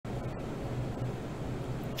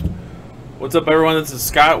What's up, everyone? This is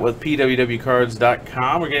Scott with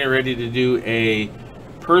pwwcards.com. We're getting ready to do a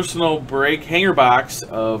personal break hanger box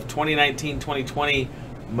of 2019-2020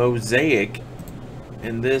 Mosaic,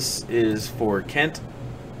 and this is for Kent.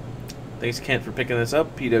 Thanks, Kent, for picking this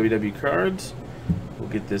up. PWW Cards. We'll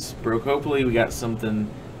get this broke. Hopefully, we got something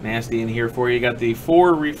nasty in here for you. You got the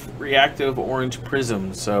 4 reactive orange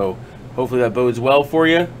prisms, so hopefully that bodes well for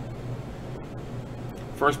you.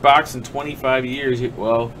 First box in 25 years.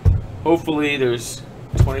 Well, hopefully there's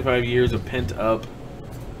 25 years of pent-up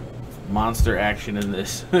monster action in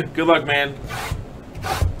this. Good luck, man.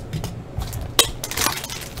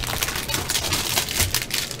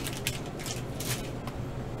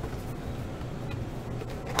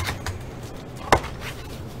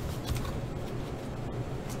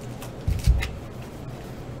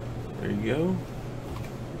 There you go.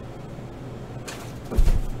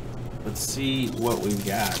 Let's see what we've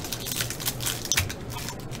got.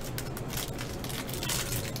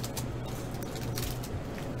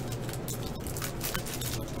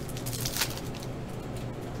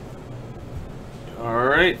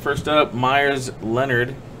 Alright, first up, Myers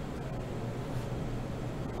Leonard.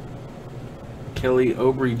 Kelly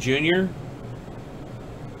Oubre Jr.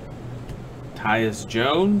 Tyus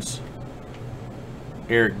Jones.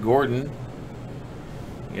 Eric Gordon.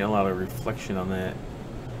 You got a lot of reflection on that.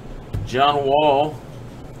 John Wall.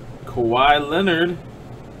 Kawhi Leonard.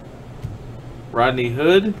 Rodney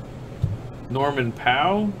Hood. Norman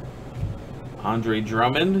Powell. Andre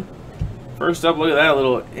Drummond. First up, look at that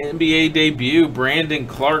little NBA debut. Brandon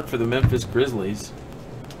Clark for the Memphis Grizzlies.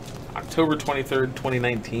 October 23rd,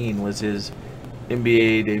 2019 was his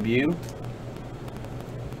NBA debut.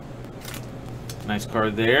 Nice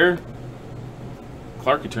card there.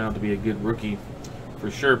 Clark could turn out to be a good rookie for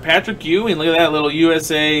sure. Patrick Ewing, look at that little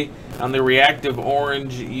USA on the reactive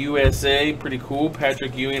orange USA. Pretty cool.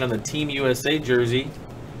 Patrick Ewing on the Team USA jersey.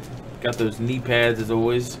 Got those knee pads as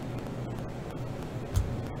always.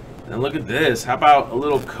 And look at this. How about a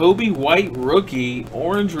little Kobe White rookie,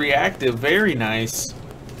 orange reactive? Very nice.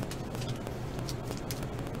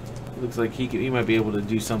 Looks like he might be able to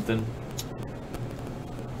do something.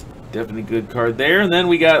 Definitely good card there. And then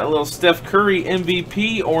we got a little Steph Curry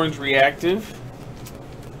MVP orange reactive.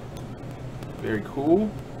 Very cool.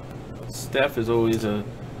 Steph is always a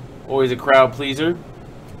crowd pleaser.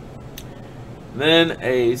 Then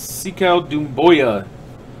a Sekou Doumbouya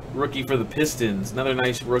rookie for the Pistons. Another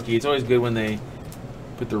nice rookie. It's always good when they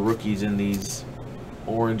put the rookies in these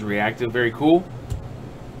orange reactive. Very cool.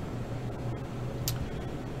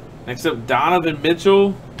 Next up, Donovan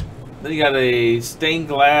Mitchell. Then you got a stained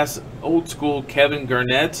glass old school Kevin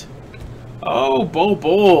Garnett. Oh,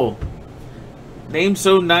 Bull. Name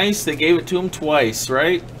so nice they gave it to him twice,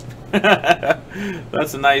 right?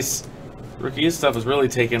 That's a nice rookie. His stuff was really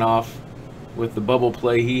taking off with the bubble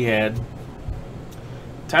play he had.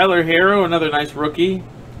 Tyler Herro, another nice rookie.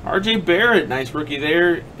 RJ Barrett, nice rookie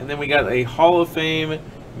there. And then we got a Hall of Fame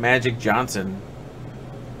Magic Johnson.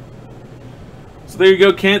 So there you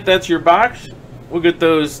go, Kent. That's your box. We'll get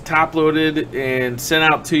those top loaded and sent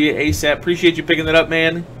out to you ASAP. Appreciate you picking that up,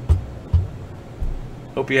 man.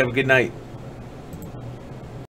 Hope you have a good night.